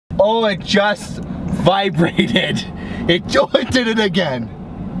Oh, it just vibrated. It did it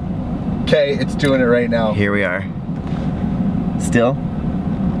again. Okay, it's doing it right now. Here we are. Still?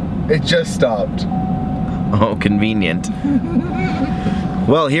 It just stopped. Oh, convenient.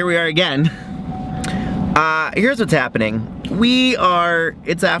 Well, here we are again. Here's what's happening.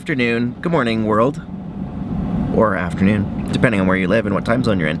 It's afternoon. Good morning, world. Or afternoon, depending on where you live and what time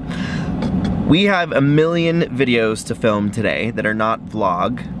zone you're in. We have a million videos to film today that are not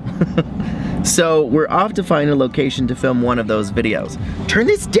vlog. So we're off to find a location to film one of those videos. Turn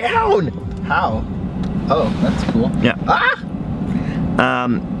this down! How? Oh, that's cool. Yeah. Ah!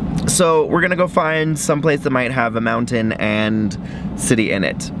 So we're gonna go find someplace that might have a mountain and city in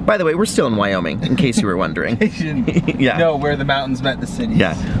it. By the way, we're still in Wyoming, in case you were wondering. Yeah. No, where the mountains met the cities.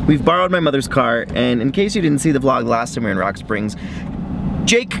 Yeah. We've borrowed my mother's car, and in case you didn't see the vlog last time we were in Rock Springs,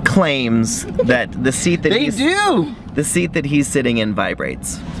 Jake claims that the seat that the seat that he's sitting in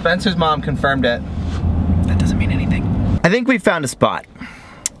vibrates. Spencer's mom confirmed it. That doesn't mean anything. I think we found a spot.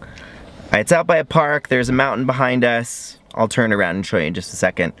 It's out by a park, there's a mountain behind us. I'll turn around and show you in just a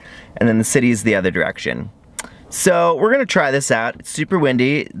second. And then the city's the other direction. So we're gonna try this out. It's super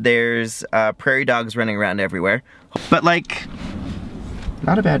windy. There's prairie dogs running around everywhere. But like,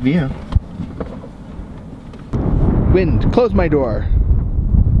 not a bad view. Wind, close my door.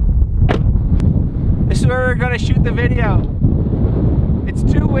 This is where we're gonna shoot the video. It's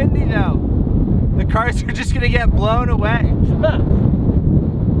too windy though. The cars are just gonna get blown away. There's a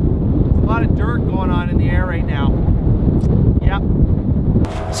lot of dirt going on in the air right now. Yep.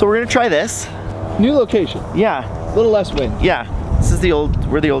 So we're gonna try this. New location. Yeah. A little less wind. Yeah. This is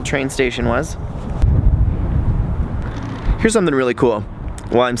where the old train station was. Here's something really cool.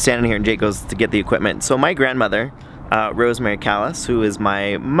 While I'm standing here and Jake goes to get the equipment. So my grandmother, Rosemary Callis, who is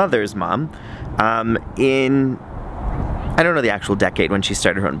my mother's mom, I don't know the actual decade when she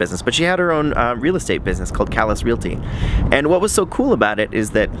started her own business, but she had her own real estate business called Callis Realty. And what was so cool about it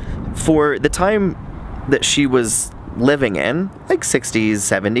is that for the time that she was living in, like 60s,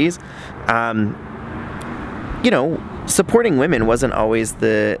 70s, you know, supporting women wasn't always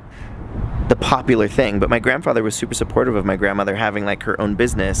the popular thing, but my grandfather was super supportive of my grandmother having like her own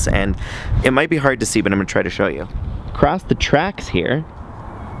business, and it might be hard to see, but I'm gonna try to show you. Across the tracks here,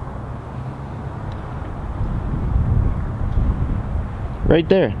 right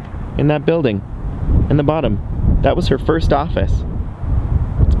there, in that building, in the bottom, that was her first office.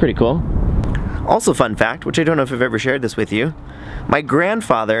 It's pretty cool. Also, fun fact, which I don't know if I've ever shared this with you, my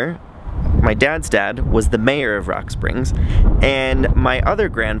grandfather, my dad's dad, was the mayor of Rock Springs, and my other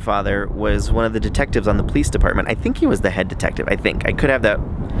grandfather was one of the detectives on the police department. I think he was the head detective, I think. I could have that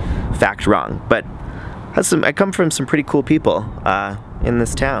fact wrong, but I come from some pretty cool people in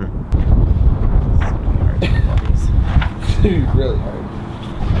this town. Dude, really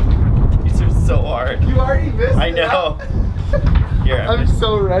hard. These are so hard. You already missed it. I know. Here, I'm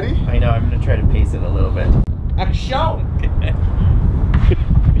so ready. I know, I'm gonna try to pace it a little bit. Action!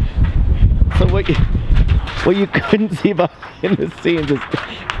 So what you couldn't see behind the scenes is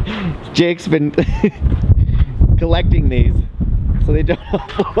Jake's been collecting these so they don't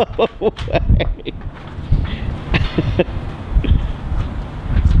blow away.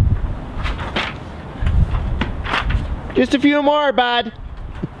 Just a few more, bud.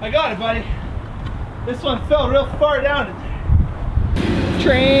 I got it, buddy. This one fell real far down.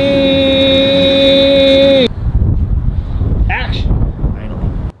 Train! Action!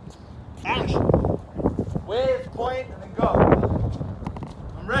 Finally. Action. Wave, point, and then go.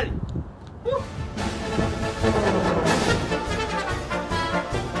 I'm ready. Woo.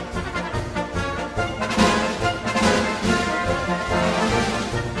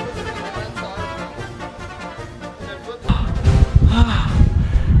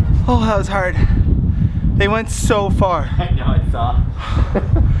 Oh, that was hard. They went so far. I know, I saw.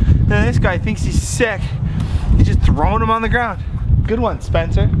 Then this guy thinks he's sick. He's just throwing him on the ground. Good one,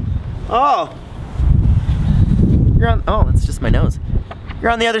 Spencer. Oh! Oh, it's just my nose.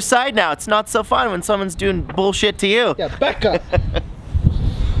 You're on the other side now. It's not so fun when someone's doing bullshit to you. Yeah, back up.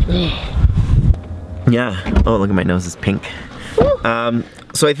 Yeah. Oh, look at my nose is pink.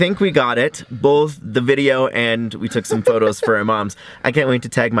 So I think we got it, both the video and we took some photos for our moms. I can't wait to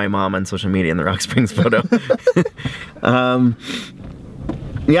tag my mom on social media in the Rock Springs photo.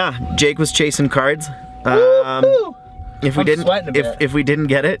 Yeah, Jake was chasing cards. If we didn't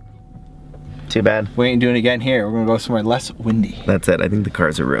get it, too bad. We ain't doing it again here. We're gonna go somewhere less windy. That's it. I think the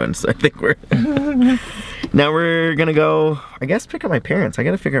cars are ruined, so I think we're... Now we're gonna go, I guess, pick up my parents. I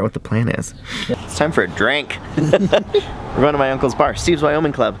gotta figure out what the plan is. It's time for a drink. We're going to my uncle's bar, Steve's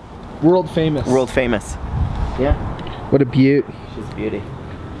Wyoming Club. World famous. World famous. Yeah. What a beaut. She's a beauty.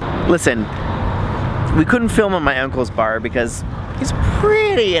 Listen, we couldn't film at my uncle's bar because he's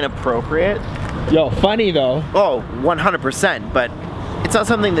pretty inappropriate. Yo, funny though. Oh, 100%, but it's not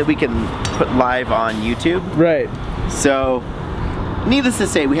something that we can put live on YouTube. Right. So, needless to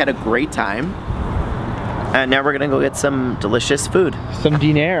say, we had a great time. And now we're gonna go get some delicious food. Some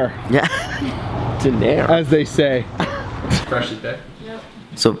diner. Yeah. Diner. As they say. Fresh as day. Yep.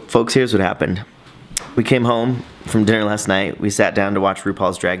 So, folks, here's what happened. We came home from dinner last night. We sat down to watch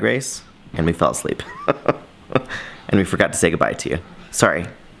RuPaul's Drag Race, and we fell asleep. And we forgot to say goodbye to you. Sorry,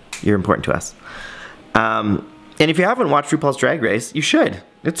 you're important to us. And if you haven't watched RuPaul's Drag Race, you should.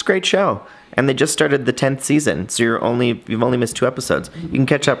 It's a great show. And they just started the 10th season, so you've only missed 2 episodes. You can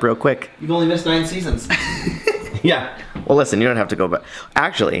catch up real quick. You've only missed 9 seasons. Yeah. Well, listen, you don't have to go back.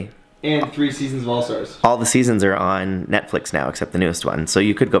 Actually, And 3 seasons of All Stars. all the seasons are on Netflix now, except the newest one. So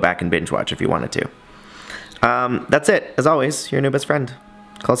you could go back and binge watch if you wanted to. That's it. As always, your new best friend.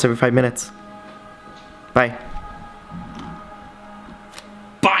 Call us every 5 minutes. Bye.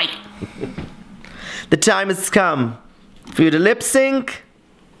 Bye. The time has come for you to lip sync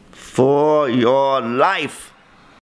for your life.